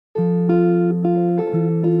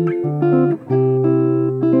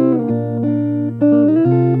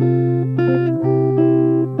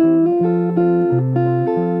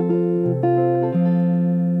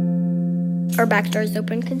back door is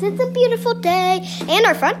open because it's a beautiful day. And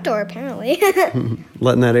our front door, apparently.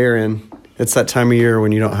 Letting that air in. It's that time of year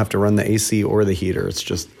when you don't have to run the AC or the heater. It's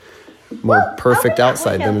just more perfect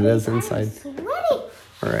outside than it is inside.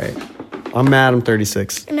 All right. I'm Matt. I'm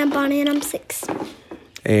 36. And I'm Bonnie, and I'm 6.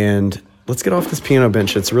 And let's get off this piano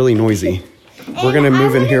bench. It's really noisy. We're going to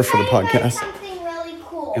move in here for the podcast. Something really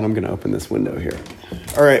cool. And I'm going to open this window here.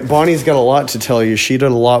 All right. Bonnie's got a lot to tell you. She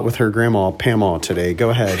did a lot with her grandma, Pama, today. Go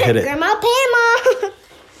ahead. Hit it. Grandma Pama.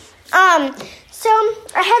 So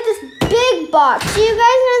I have this big box. Do you guys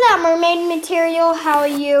know that mermaid material? How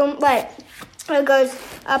it goes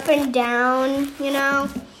up and down, you know?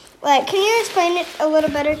 Can you explain it a little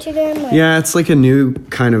better to them? Yeah, it's like a new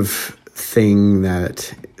kind of thing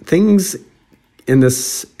that things in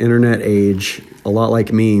this internet age, a lot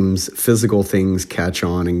like memes, physical things catch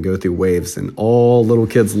on and go through waves, and all little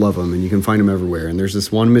kids love them, and you can find them everywhere. And there's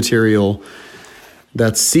this one material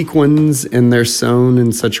that's sequins, and they're sewn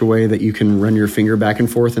in such a way that you can run your finger back and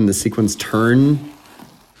forth and the sequins turn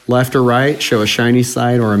left or right, show a shiny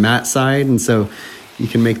side or a matte side. And so you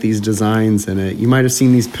can make these designs in it. You might have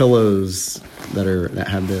seen these pillows that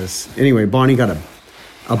have this. Anyway, Bonnie got a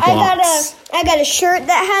box. I got a shirt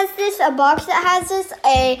that has this, a box that has this,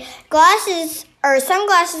 a glasses or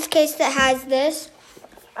sunglasses case that has this,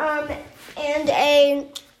 and a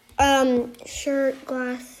shirt,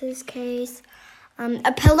 glasses case.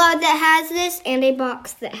 A pillow that has this, and a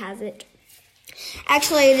box that has it.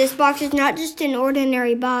 Actually, this box is not just an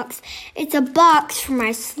ordinary box. It's a box for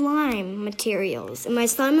my slime materials. And my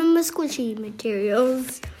slime and my squishy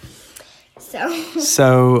materials.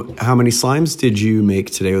 So, how many slimes did you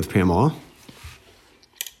make today with Pama?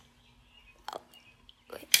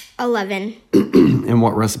 11. And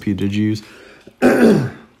what recipe did you use?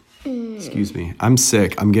 Excuse me. I'm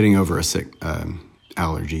sick. I'm getting over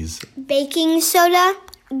allergies. Baking soda,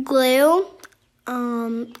 glue,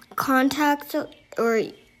 contact, or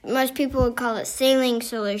most people would call it saline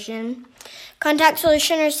solution. Contact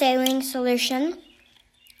solution or saline solution.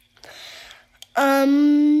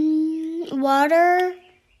 Water,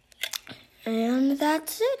 and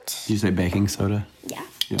that's it. Did you say baking soda? Yeah,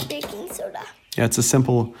 baking soda. Yeah, it's a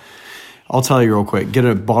simple, I'll tell you real quick. Get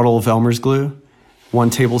a bottle of Elmer's glue, 1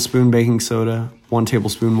 tablespoon baking soda, 1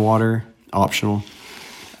 tablespoon water, optional.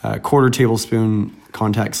 1/4 tablespoon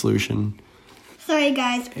contact solution. Sorry,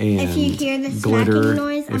 guys. And if you hear the glitter, smacking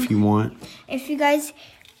noise, if you want. If you guys,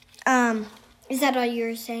 is that all you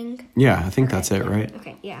were saying? Yeah, I think that's it, right?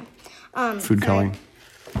 Okay, yeah. Food coloring.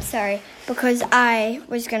 Sorry, because I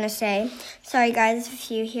was gonna say, sorry guys, if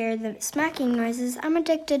you hear the smacking noises, I'm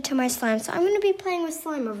addicted to my slime, so I'm gonna be playing with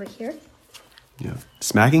slime over here. Yeah,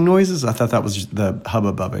 smacking noises. I thought that was the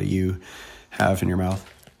hubba bubba you have in your mouth.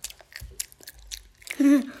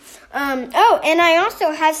 And I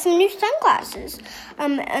also have some new sunglasses.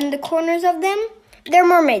 And the corners of them, they're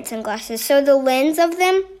mermaid sunglasses. So the lens of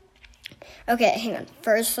them, okay, hang on.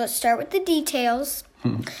 First, let's start with the details.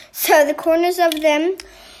 So the corners of them,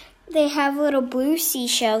 they have little blue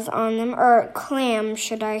seashells on them, or clams,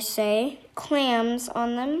 should I say. Clams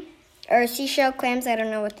on them. Or seashell clams, I don't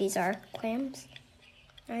know what these are. Clams?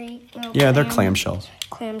 Yeah, they're clamshells.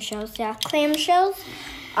 Clamshells, yeah. Clamshells.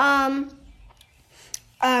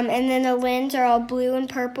 And then the lens are all blue and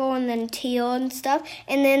purple and then teal and stuff.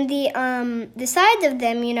 And then the sides of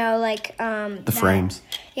them, you know, the frames.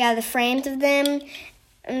 Yeah, the frames of them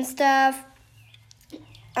and stuff.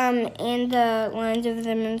 And the lines of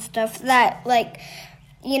them and stuff. That,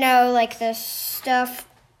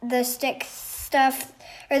 the stick stuff,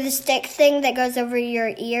 or the stick thing that goes over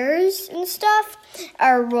your ears and stuff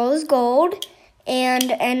are rose gold. And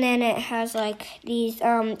then it has these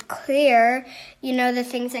clear, the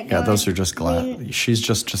things that go. Yeah, those are just glass. She's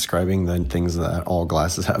just describing the things that all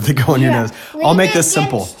glasses have that go on your nose. I'll make this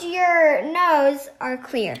simple. Your nose are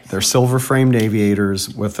clear. They're silver framed aviators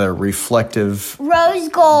with a reflective rose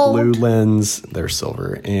gold blue lens. They're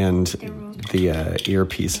silver, and the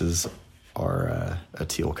earpieces are a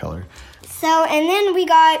teal color. So, and then we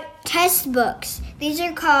got test books. These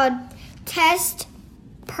are called prep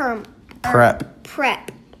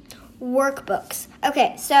workbooks.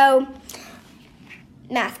 Okay, so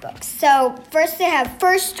math books. So first they have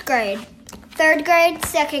first grade, third grade,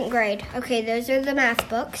 second grade. Okay, those are the math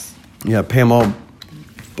books. Yeah, Pam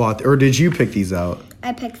bought, or did you pick these out?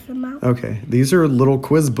 I picked them out. Okay, these are little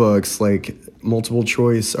quiz books, like multiple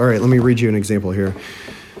choice. All right, let me read you an example here.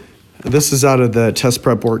 This is out of the test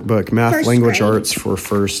prep workbook, Math First Language grade. Arts for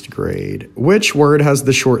first grade. Which word has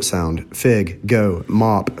the short sound? Fig, go,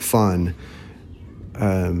 mop, fun.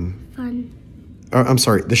 Fun. I'm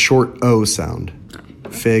sorry, the short O sound.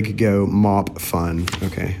 Fig, go, mop, fun.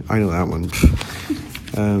 Okay, I know that one.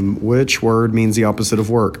 Which word means the opposite of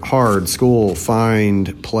work? Hard, school,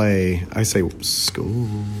 find, play. I say school.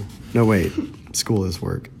 No, wait. School is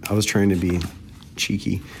work. I was trying to be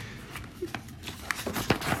cheeky.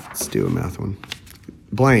 Let's do a math one.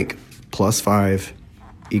 Blank plus 5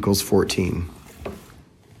 equals 14.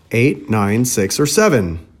 8, 9, 6, or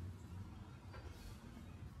 7.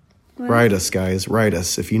 What? Write us, guys. Write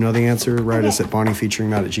us. If you know the answer, write us at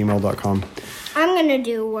bonniefeaturingmatt@gmail.com. I'm going to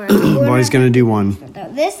do one. Bonnie's going to do one.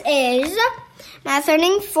 This is math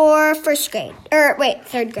learning for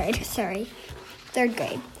third grade. Sorry. Third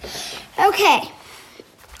grade. Okay.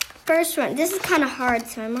 First one. This is kind of hard,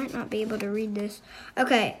 so I might not be able to read this.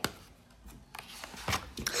 Okay.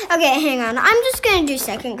 Okay, hang on. I'm just going to do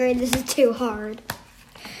second grade. This is too hard.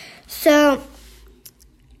 So,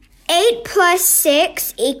 8 plus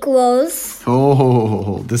 6 equals...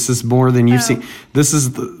 Oh, this is more than you've seen. This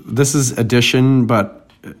is addition, but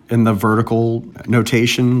in the vertical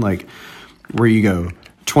notation, like where you go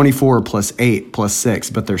 24 plus 8 plus 6,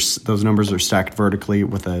 but those numbers are stacked vertically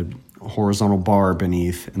with a horizontal bar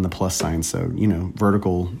beneath and the plus sign. So,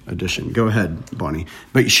 vertical addition. Go ahead, Bonnie.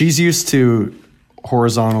 But she's used to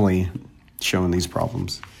horizontally showing these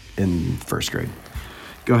problems in first grade.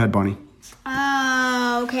 Go ahead, Bonnie.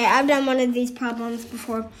 Oh, okay. I've done one of these problems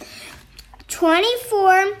before.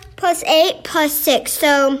 24 plus 8 plus 6.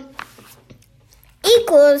 So,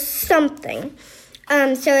 equals something.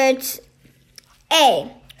 So it's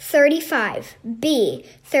A, 35. B,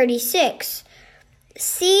 36.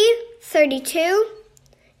 C, 32.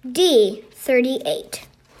 D, 38.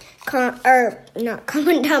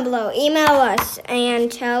 Comment down below. Email us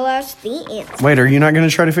and tell us the answer. Wait, are you not going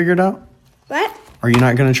to try to figure it out? What? Are you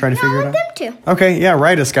not going to try to figure it out? I want them to. Okay, yeah,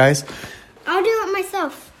 write us, guys. I'll do it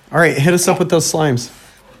myself. All right, hit us up with those slimes.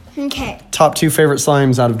 Okay. Top 2 favorite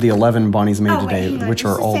slimes out of the 11 Bonnie's made today, which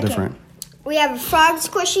are all different. We have a frog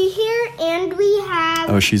squishy here, and we have...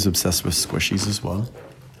 Oh, she's obsessed with squishies as well.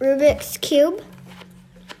 Rubik's Cube.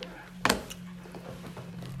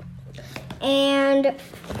 And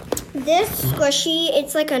this squishy,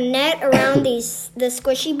 it's like a net around the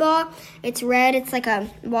squishy ball. It's red. It's like a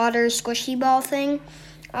water squishy ball thing.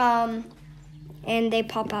 And they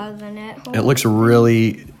pop out of the net. It looks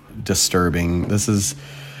really disturbing. This is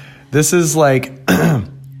like...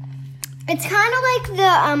 It's kind of like the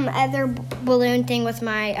other balloon thing with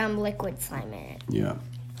my liquid slime in it. Yeah.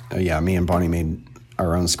 Yeah, me and Bonnie made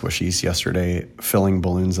our own squishies yesterday, filling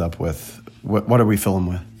balloons up with... What did we fill them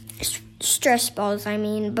with? Stress balls,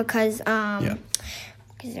 because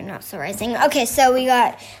they're not so rising. Okay, so we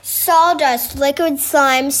got sawdust, liquid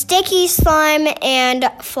slime, sticky slime, and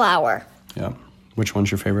flour. Yeah. Which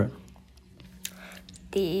one's your favorite?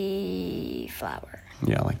 The flour.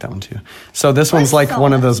 Yeah, I like that one too. So this one's like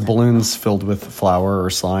one of those balloons filled with flour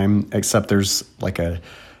or slime, except there's like a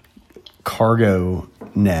cargo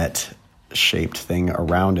net shaped thing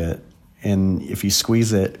around it. And if you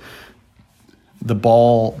squeeze it,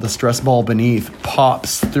 the stress ball beneath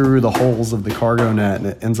pops through the holes of the cargo net, and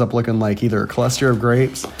it ends up looking like either a cluster of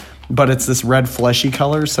grapes, but it's this red fleshy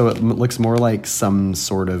color, so it looks more like some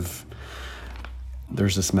sort of...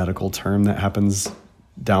 There's this medical term that happens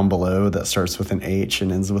down below that starts with an H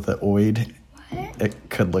and ends with an oid. What? It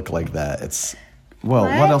could look like that. What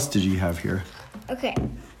else did you have here? Okay.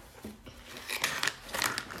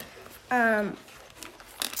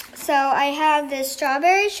 So I have this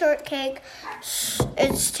strawberry shortcake.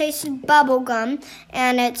 It's tasted bubble gum,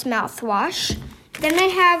 and it's mouthwash. Then I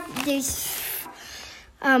have these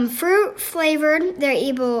fruit flavored. They're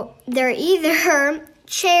either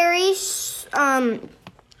cherry. I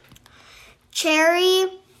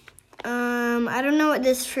don't know what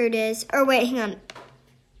this fruit is. Or wait, hang on.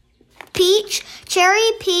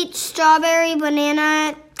 Cherry, peach, strawberry,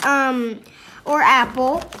 banana, or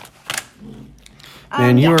apple.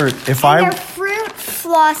 Man, they're fruit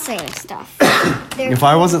flossing stuff. If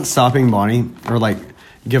I wasn't stopping Bonnie or like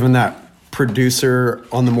giving that producer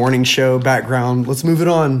on the morning show background, let's move it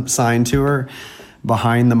on sign to her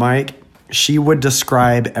behind the mic, she would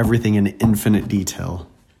describe everything in infinite detail.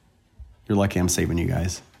 You're lucky I'm saving you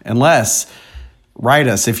guys. Unless, write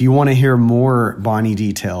us if you want to hear more Bonnie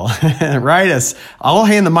detail. Write us. I'll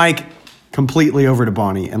hand the mic completely over to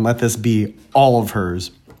Bonnie and let this be all of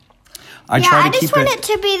hers. I just want it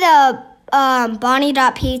to be the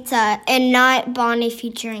Bonnie.pizza and not Bonnie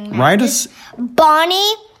featuring Matt. Write us.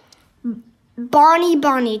 Bonnie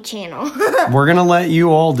channel. We're going to let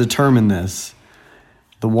you all determine this.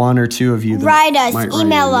 The one or two of you that write us, might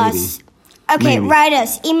email us. Okay, maybe. Write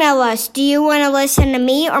us, email us. Do you want to listen to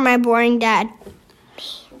me or my boring dad?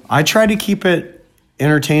 I try to keep it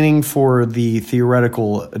entertaining for the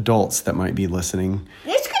theoretical adults that might be listening.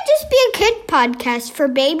 This could just be a kid podcast for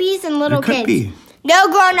babies and little kids. It could be.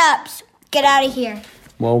 No grown-ups. Get out of here.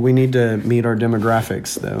 Well, we need to meet our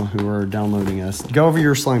demographics, though, who are downloading us. Go over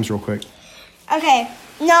your slimes real quick. Okay,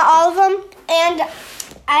 not all of them. And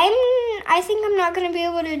I think I'm not going to be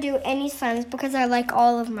able to do any slimes because I like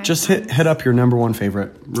all of my Just slimes. hit up your number one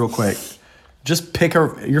favorite real quick. Just pick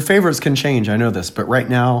your favorites can change, I know this. But right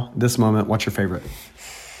now, this moment, what's your favorite?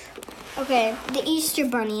 Okay, the Easter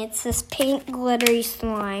Bunny. It's this pink glittery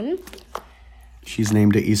slime. She's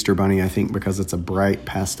named it Easter Bunny, I think, because it's a bright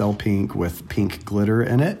pastel pink with pink glitter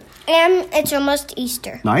in it. And it's almost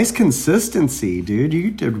Easter. Nice consistency, dude.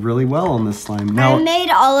 You did really well on this slime. Now, I made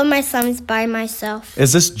all of my slimes by myself.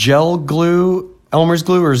 is this gel glue, Elmer's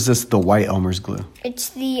glue, or is this the white Elmer's glue? It's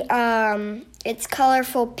the, it's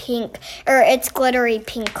colorful pink, or it's glittery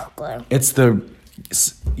pink glue. It's the,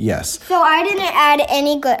 yes, So I didn't add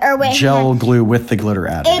any glitter, or wait, gel glue with the glitter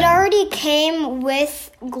added. it already came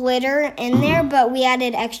with glitter in there, but we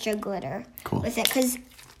added extra glitter with it. Because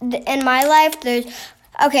in my life, there's...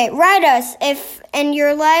 Okay, write us if in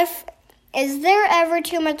your life, is there ever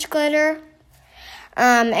too much glitter?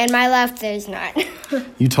 In my life, there's not.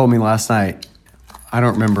 You told me last night, I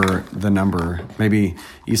don't remember the number. Maybe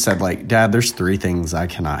you said, like, Dad, there's 3 things I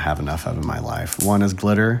cannot have enough of in my life. One is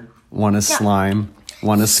glitter, one is slime,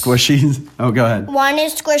 one is squishies. Oh, go ahead. One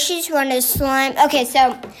is squishies, one is slime. Okay,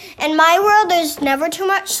 so in my world, there's never too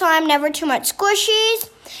much slime, never too much squishies,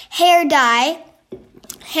 hair dye,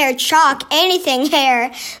 hair chalk, anything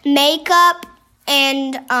hair, makeup,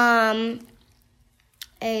 and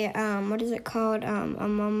what is it called?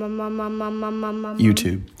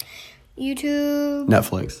 YouTube.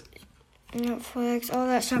 Netflix, all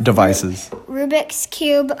that stuff. devices. Rubik's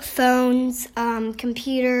Cube, phones,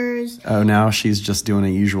 computers, Oh, now she's just doing a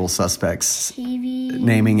usual suspects, TV,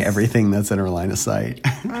 naming everything that's in her line of sight.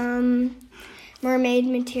 mermaid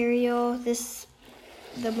material,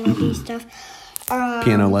 the bloody stuff.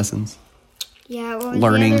 Piano lessons, Yeah, what was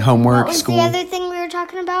learning, the other, homework, what was school. the other thing we were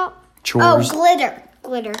talking about? Chores. Oh,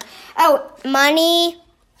 glitter. Oh, money.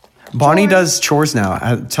 Bonnie does chores now.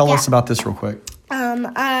 Tell us about this real quick.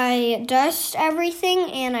 I dust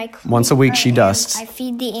everything and I clean. Once a week she dusts. I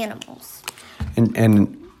feed the animals.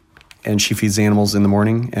 And she feeds the animals in the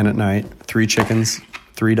morning and at night. 3 chickens,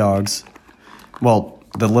 3 dogs. Well,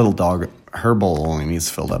 the little dog, her bowl only needs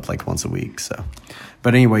filled up like once a week. So,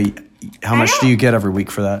 but anyway, how much do you get every week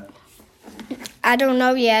for that? I don't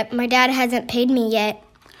know yet. My dad hasn't paid me yet.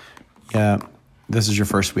 Yeah, this is your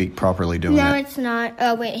first week properly doing it. No, it's not.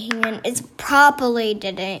 Oh, wait, hang on. It's properly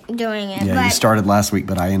doing it. Yeah, but you started last week,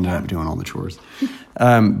 but I ended up doing all the chores.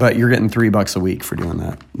 But you're getting $3 a week for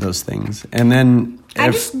doing those things. And then I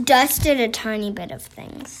just dusted a tiny bit of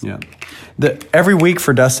things. Yeah. Every week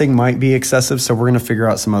for dusting might be excessive, so we're going to figure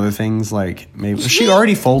out some other things. Like maybe she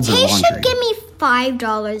already folds her laundry. He should give me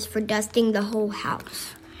 $5 for dusting the whole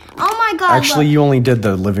house. Oh my God! Actually, look. you only did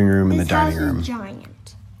the living room and the This dining house room. is giant.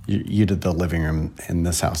 You did the living room, and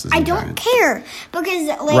this house is I giant. don't care because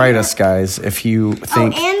later, Write us, guys, if you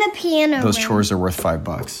think and the piano those room. chores are worth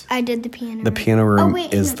 $5. I did the piano. The piano room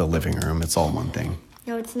wait, is no. the living room. It's all one thing.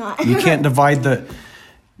 No, it's not. You can't divide the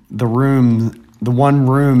one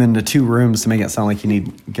room into 2 rooms to make it sound like you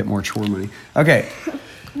need to get more chore money. Okay.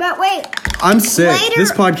 But wait. I'm sick. Later-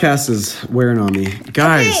 This podcast is wearing on me.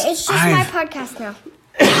 Guys. Okay, it's just my podcast now.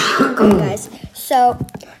 Okay, guys. So,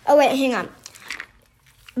 oh wait, hang on.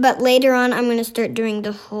 But later on, I'm going to start doing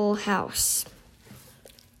the whole house.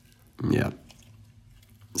 Yeah.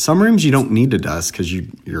 Some rooms you don't need to dust because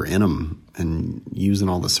you're in them and using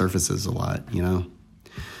all the surfaces a lot, you know?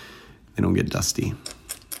 They don't get dusty.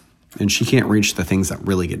 And she can't reach the things that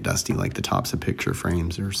really get dusty, like the tops of picture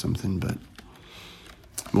frames or something, but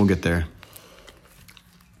we'll get there.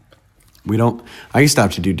 I used to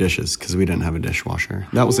have to do dishes because we didn't have a dishwasher.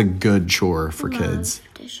 That was a good chore for kids.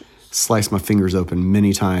 Dishes. Slice my fingers open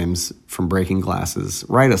many times from breaking glasses.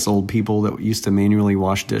 Write us, old people that used to manually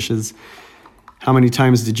wash dishes. How many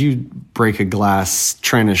times did you break a glass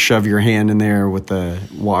trying to shove your hand in there with the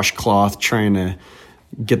washcloth, trying to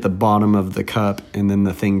get the bottom of the cup, and then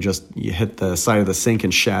the thing you hit the side of the sink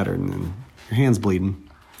and shattered, and then your hand's bleeding.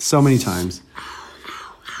 So many times.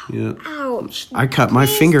 Yeah. Ouch. I cut my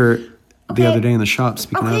finger the other day in the shop,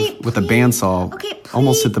 speaking of, with a bandsaw. Okay, please.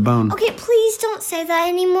 Almost hit the bone. Okay, please don't say that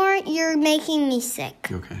anymore. You're making me sick.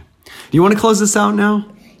 Okay. Do you want to close this out now?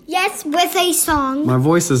 Yes, with a song. My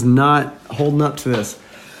voice is not holding up to this.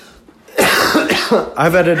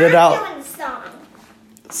 I've edited out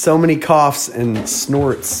so many coughs and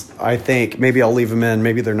snorts, I think. Maybe I'll leave them in.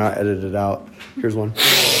 Maybe they're not edited out. Here's one.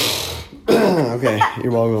 Okay,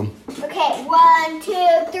 you're welcome. Okay, 1,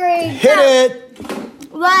 2, 3, Hit it!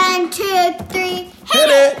 1, 2, 3, hit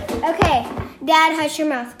it! Okay, Dad, hush your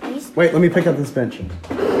mouth, please. Wait, let me pick up this bench.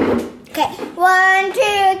 Okay, 1, 2,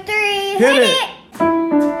 3, hit it!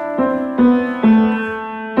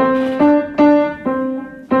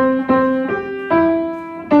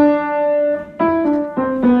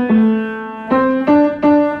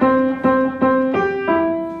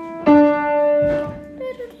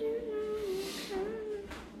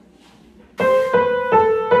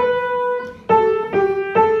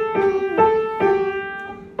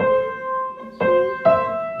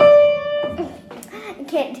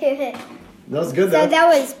 Can't do it. That was good, So though. that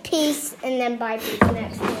was peace and then bye peace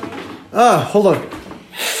next one. Hold on.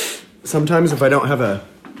 Sometimes if I don't have a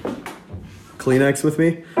Kleenex with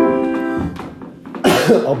me,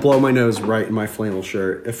 I'll blow my nose right in my flannel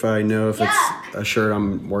shirt if I know if it's a shirt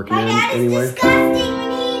I'm working in anyway. Disgusting when he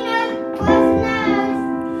blows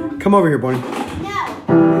his nose. Come over here, Bonnie.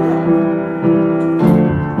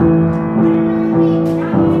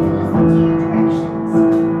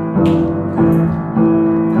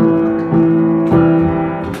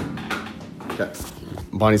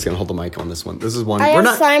 Bonnie's gonna hold the mic on this one. This is one. I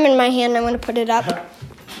have slime in my hand. I'm gonna put it up.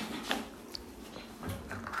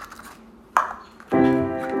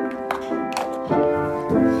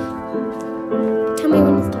 Tell me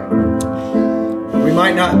when to start. We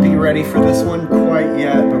might not be ready for this one quite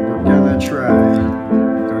yet, but we're gonna try.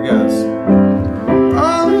 Here it goes.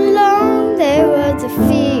 All along there was a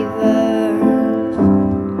fever.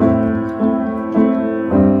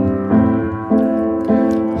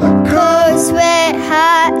 Cold sweat,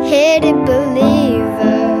 hot-headed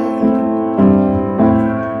believer.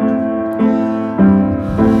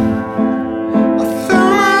 I threw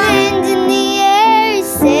my hands in the air and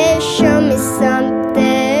said, show me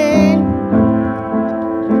something.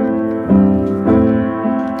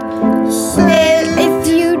 Said, if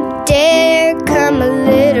you dare, come a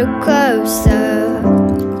little closer.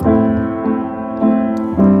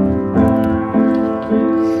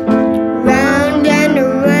 Round and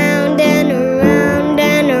around and around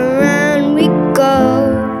and around we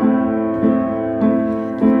go.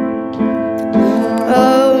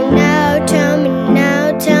 Oh, now tell me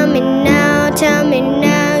now, tell me now, tell me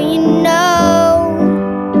now, you know.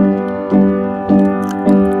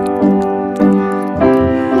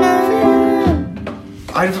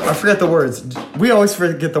 I forget the words. We always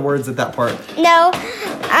forget the words at that part. No,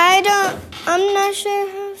 I'm not sure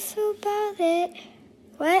how I feel about it.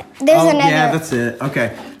 What? There's another. Yeah, that's it.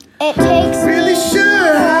 Okay. It takes Really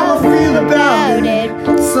sure how I feel about it.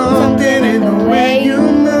 Something in the way you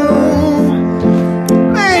move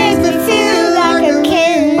makes me feel like a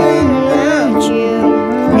king around you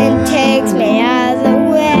and takes me out of the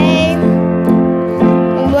way.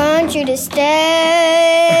 I want you to stay.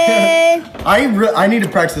 I need to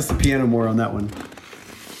practice the piano more on that one.